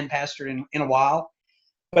currently, and I haven't pastored in a while.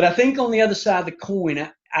 But I think on the other side of the coin,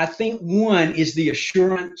 I think one is the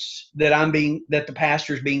assurance that that the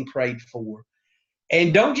pastor is being prayed for.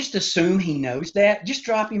 And don't just assume he knows that. Just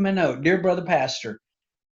drop him a note. Dear brother pastor,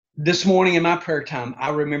 this morning in my prayer time,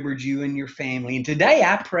 I remembered you and your family. And today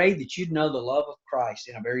I pray that you'd know the love of Christ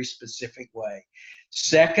in a very specific way.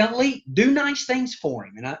 Secondly, do nice things for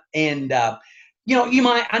him. I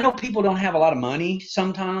know people don't have a lot of money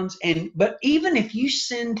sometimes. But even if you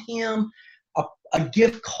send him a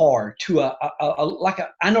gift card to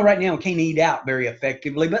I know right now I can't eat out very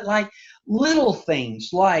effectively, but like little things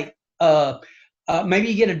like, maybe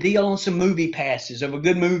you get a deal on some movie passes of a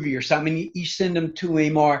good movie or something. You send them to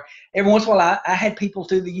him, or every once in a while, I had people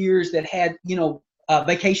through the years that had,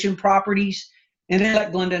 vacation properties, and they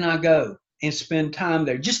let Glenda and I go and spend time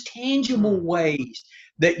there. Just tangible ways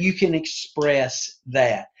that you can express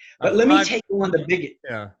that. But let me take one of the biggest.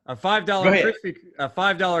 Yeah, a $5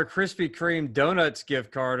 Krispy Kreme donuts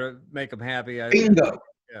gift card to make them happy. Bingo.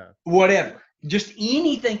 Yeah. Whatever. Just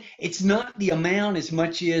anything. It's not the amount as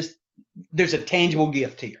much as there's a tangible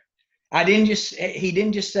gift here. He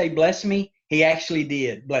didn't just say, bless me. He actually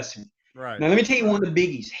did bless me. Right. Now, let me tell you one of the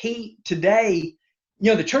biggies. Today,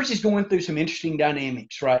 the church is going through some interesting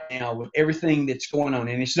dynamics right now with everything that's going on.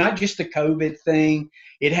 And it's not just the COVID thing.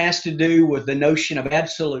 It has to do with the notion of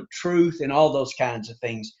absolute truth and all those kinds of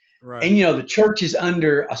things. Right. And, the church is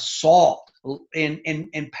under assault,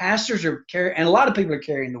 and pastors are carrying, and a lot of people are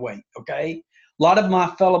carrying the weight. Okay. A lot of my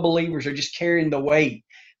fellow believers are just carrying the weight.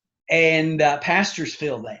 And pastors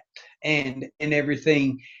feel that and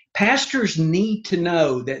everything. Pastors need to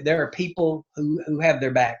know that there are people who have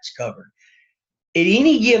their backs covered. At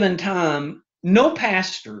any given time, no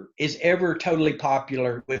pastor is ever totally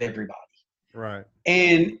popular with everybody. Right.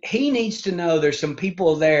 And he needs to know there's some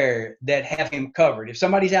people there that have him covered. If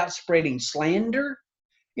somebody's out spreading slander,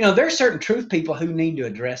 there are certain truth people who need to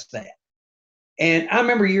address that. And I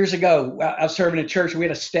remember years ago, I was serving a church, and we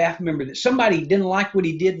had a staff member that somebody didn't like what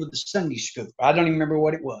he did with the Sunday school. I don't even remember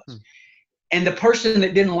what it was. And the person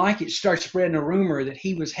that didn't like it started spreading a rumor that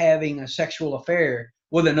he was having a sexual affair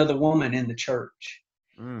with another woman in the church.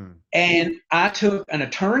 And I took an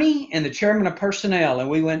attorney and the chairman of personnel, and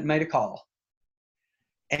we went and made a call.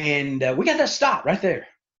 And we got that stopped right there.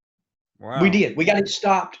 Wow. We did. We got it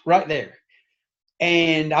stopped right there.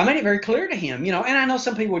 And I made it very clear to him, and I know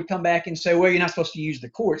some people would come back and say, well, you're not supposed to use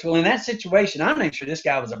the courts. Well, in that situation, I made sure this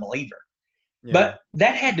guy was a believer. Yeah. But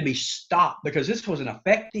that had to be stopped because this was an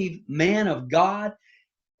effective man of God.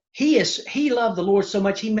 He loved the Lord so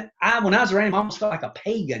much. When I was around him, I almost felt like a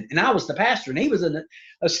pagan. And I was the pastor, and he was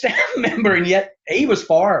a staff member, and yet he was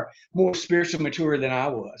far more spiritually mature than I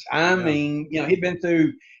was. I mean, he'd been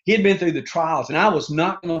through the trials, and I was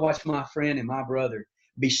not going to watch my friend and my brother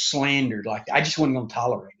be slandered like that. I just wasn't going to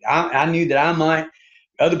tolerate it. I knew that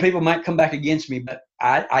other people might come back against me, but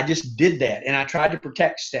I just did that. And I tried to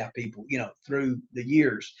protect staff people, through the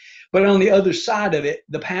years. But on the other side of it,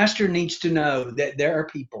 the pastor needs to know that there are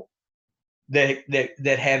people that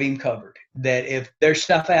have him covered. That if there's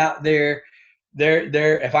stuff out there,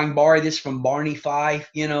 if I can borrow this from Barney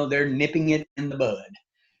Fife, they're nipping it in the bud.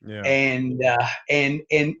 Yeah.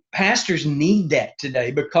 And pastors need that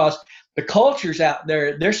today because the culture's out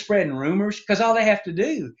there. They're spreading rumors because all they have to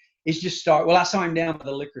do is just start. Well, I saw him down by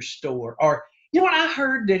the liquor store, or what, I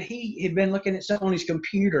heard that he had been looking at something on his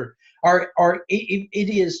computer, or it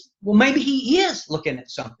is, well, maybe he is looking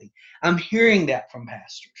at something. I'm hearing that from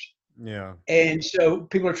pastors. Yeah. And so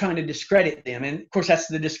people are trying to discredit them, and of course that's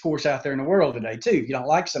the discourse out there in the world today too. If you don't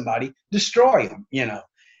like somebody, destroy them.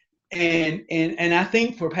 And I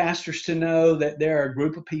think for pastors to know that there are a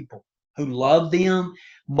group of people who love them,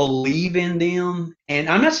 believe in them. And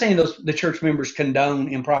I'm not saying the church members condone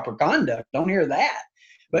improper conduct. Don't hear that.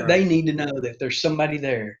 But They need to know that there's somebody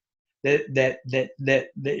there that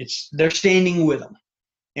they're standing with them.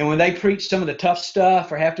 And when they preach some of the tough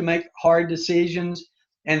stuff or have to make hard decisions,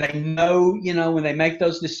 and they know, when they make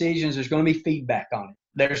those decisions, there's going to be feedback on it.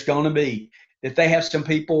 There's going to be that they have some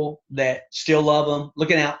people that still love them,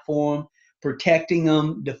 looking out for them, protecting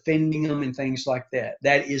them, defending them, and things like that.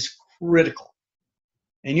 That is critical.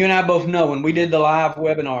 And you and I both know when we did the live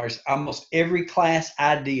webinars, almost every class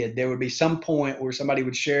I did, there would be some point where somebody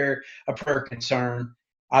would share a prayer concern.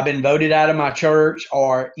 I've been voted out of my church,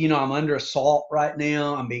 or, I'm under assault right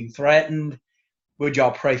now. I'm being threatened. Would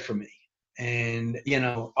y'all pray for me? And,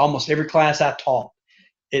 almost every class I taught,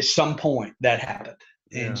 at some point that happened.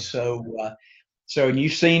 Yeah. And so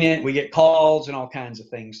you've seen it. We get calls and all kinds of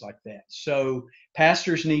things like that. So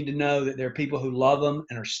pastors need to know that there are people who love them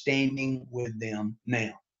and are standing with them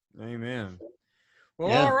now. Amen. Well,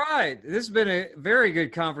 Yeah. all right. This has been a very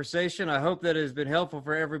good conversation. I hope that it has been helpful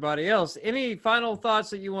for everybody else. Any final thoughts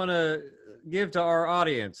that you want to give to our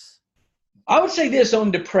audience? I would say this on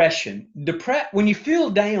depression. When you feel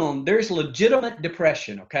down, there's legitimate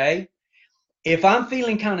depression, okay? If I'm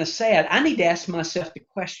feeling kind of sad, I need to ask myself the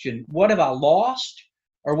question, what have I lost?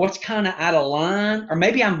 Or what's kind of out of line? Or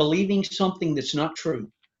maybe I'm believing something that's not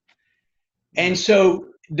true. And so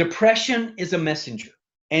depression is a messenger.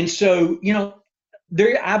 And so,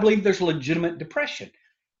 I believe there's legitimate depression.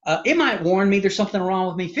 It might warn me there's something wrong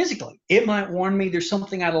with me physically. It might warn me there's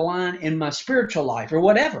something out of line in my spiritual life or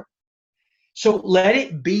whatever. So let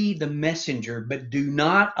it be the messenger, but do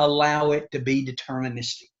not allow it to be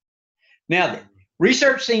deterministic. Now,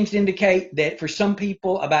 research seems to indicate that for some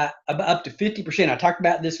people, about up to 50%, I talked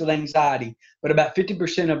about this with anxiety, but about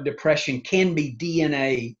 50% of depression can be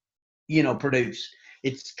DNA, produced.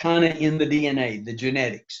 It's kind of in the DNA, the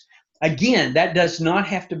genetics. Again, that does not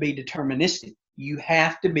have to be deterministic. You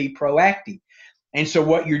have to be proactive. And so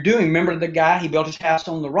what you're doing, remember the guy, he built his house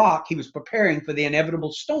on the rock. He was preparing for the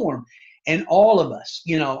inevitable storm. And all of us,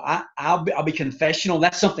 I'll be confessional.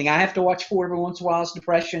 That's something I have to watch for every once in a while is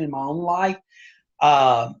depression in my own life.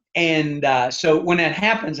 So when that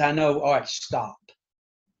happens, I know, all right, stop.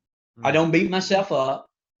 I don't beat myself up.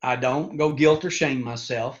 I don't go guilt or shame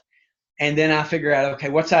myself. And then I figure out, okay,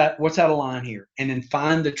 what's out of line here? And then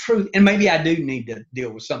find the truth. And maybe I do need to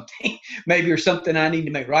deal with something. Maybe there's something I need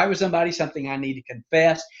to make right with somebody, something I need to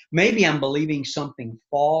confess. Maybe I'm believing something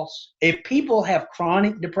false. If people have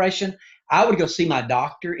chronic depression, I would go see my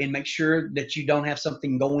doctor and make sure that you don't have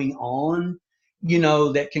something going on,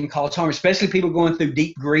 that can cause harm, especially people going through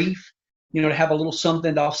deep grief, to have a little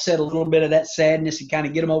something to offset a little bit of that sadness and kind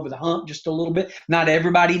of get them over the hump just a little bit. Not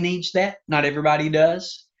everybody needs that. Not everybody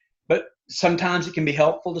does. But sometimes it can be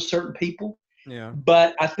helpful to certain people. Yeah.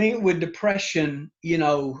 But I think with depression,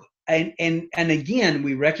 and again,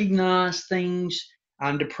 we recognize things.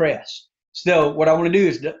 I'm depressed. So what I want to do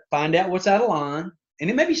is find out what's out of line. And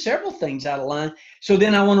it may be several things out of line. So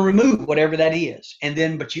then I want to remove whatever that is.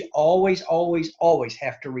 But you always, always, always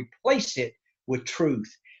have to replace it with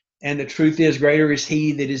truth. And the truth is, greater is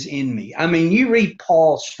he that is in me. I mean, you read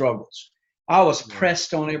Paul's struggles. I was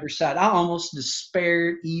pressed on every side. I almost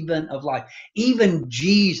despaired even of life. Even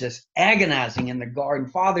Jesus agonizing in the garden.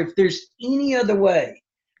 Father, if there's any other way,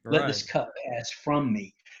 let this cup pass from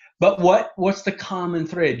me. But what's the common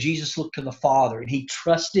thread? Jesus looked to the Father and he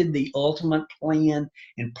trusted the ultimate plan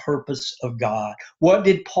and purpose of God. What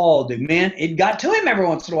did Paul do? Man, it got to him every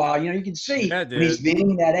once in a while. You can see when he's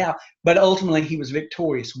venting that out. But ultimately he was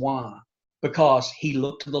victorious. Why? Because he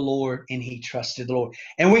looked to the Lord and he trusted the Lord.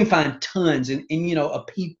 And we can find tons of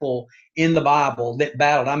people in the Bible that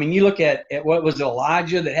battled. I mean, you look at what was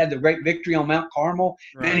Elijah that had the great victory on Mount Carmel.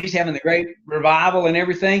 Right. Man, he's having the great revival and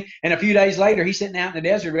everything. And a few days later, he's sitting out in the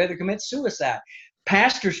desert ready to commit suicide.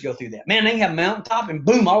 Pastors go through that. Man, they have a mountaintop and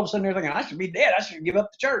boom, all of a sudden they're thinking, I should be dead. I should give up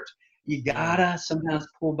the church. You gotta sometimes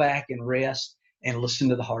pull back and rest and listen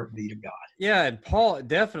to the heartbeat of God. Yeah, and Paul,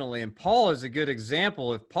 definitely. And Paul is a good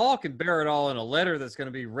example. If Paul could bear it all in a letter that's going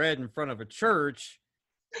to be read in front of a church,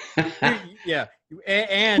 yeah.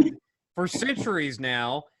 And for centuries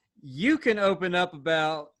now, you can open up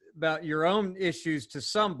about your own issues to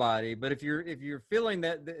somebody. But if you're feeling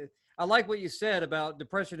that, I like what you said about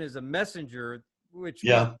depression as a messenger, which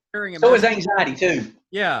carrying a so is anxiety too.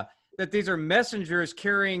 Yeah, that these are messengers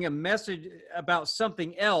carrying a message about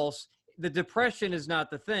something else. The depression is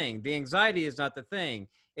not the thing. The anxiety is not the thing.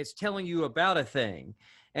 It's telling you about a thing.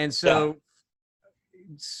 And so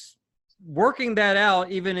working that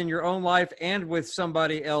out, even in your own life and with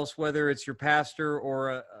somebody else, whether it's your pastor or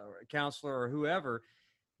a counselor or whoever,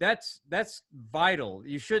 that's vital.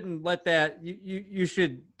 You shouldn't let that, you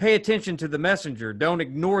should pay attention to the messenger. Don't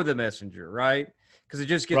ignore the messenger, right? Because it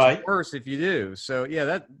just gets worse if you do. So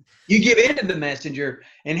that you give in to the messenger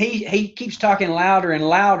and he keeps talking louder and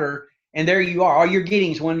louder. And there you are. All you're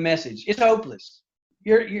getting is one message. It's hopeless.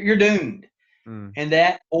 You're doomed. And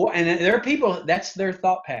there are people, that's their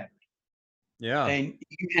thought pattern. Yeah. And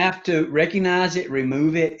you have to recognize it,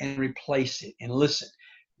 remove it, and replace it. And listen,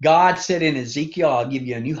 God said in Ezekiel, I'll give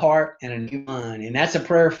you a new heart and a new mind. And that's a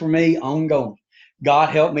prayer for me ongoing. God,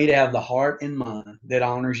 help me to have the heart and mind that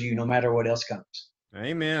honors you no matter what else comes.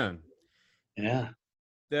 Amen. Yeah.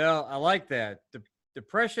 Yeah, I like that.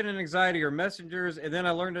 Depression and anxiety are messengers. And then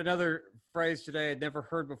I learned another phrase today I'd never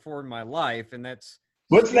heard before in my life. And that's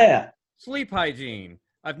that? Sleep hygiene.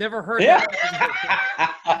 I've never heard that.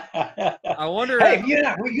 I wonder. Hey, you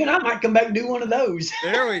and I might come back and do one of those.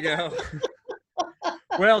 There we go.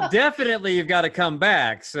 Well, definitely you've got to come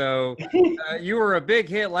back. So you were a big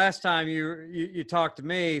hit last time you talked to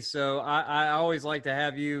me. So I always like to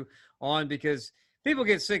have you on because people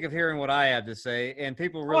get sick of hearing what I have to say, and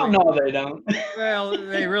people Oh, really, no, they don't. well,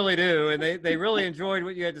 they really do, and they really enjoyed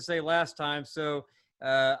what you had to say last time. So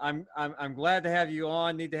I'm glad to have you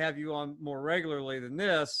on. Need to have you on more regularly than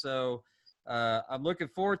this. So I'm looking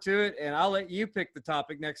forward to it, and I'll let you pick the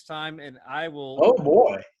topic next time, and I will. Oh,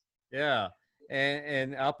 boy. Yeah.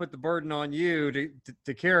 And I'll put the burden on you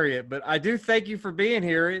to carry it. But I do thank you for being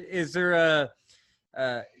here. Is there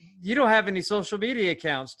you don't have any social media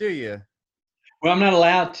accounts, do you? Well, I'm not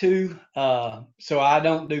allowed to, so I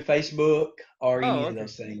don't do Facebook or Oh, any of okay.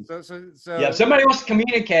 those things. Yeah, if So somebody wants to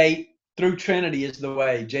communicate through Trinity is the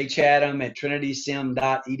way. jchatham at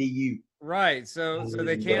trinitysim.edu. right. So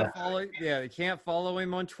they And, can't follow. Yeah, they can't follow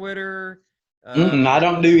him on Twitter. I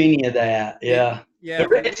don't do any of that. It, Yeah, yeah.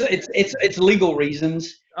 If you, it's legal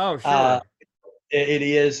reasons. oh, Uh, sure. it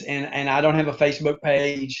is, and I don't have a Facebook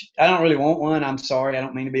page. I don't really want one. I'm sorry, I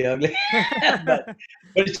don't mean to be ugly, but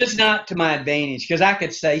it's just not to my advantage because I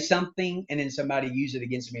could say something and then somebody use it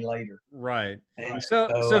against me later. Right. And So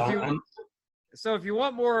so so if you So if you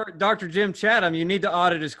want more Dr. Jim Chatham, you need to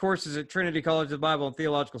audit his courses at Trinity College of the Bible and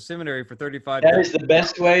Theological Seminary for 35 that credits. is the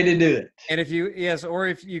best way to do it. And or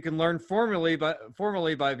if you can learn formally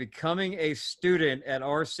by becoming a student at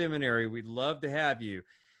our seminary, we'd love to have you.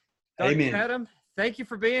 Dr. Amen. Chatham, thank you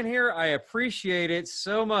for being here. I appreciate it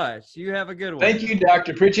so much. You have a good one. Thank you,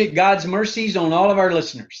 Dr. Pritchett. God's mercies on all of our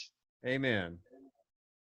listeners. Amen.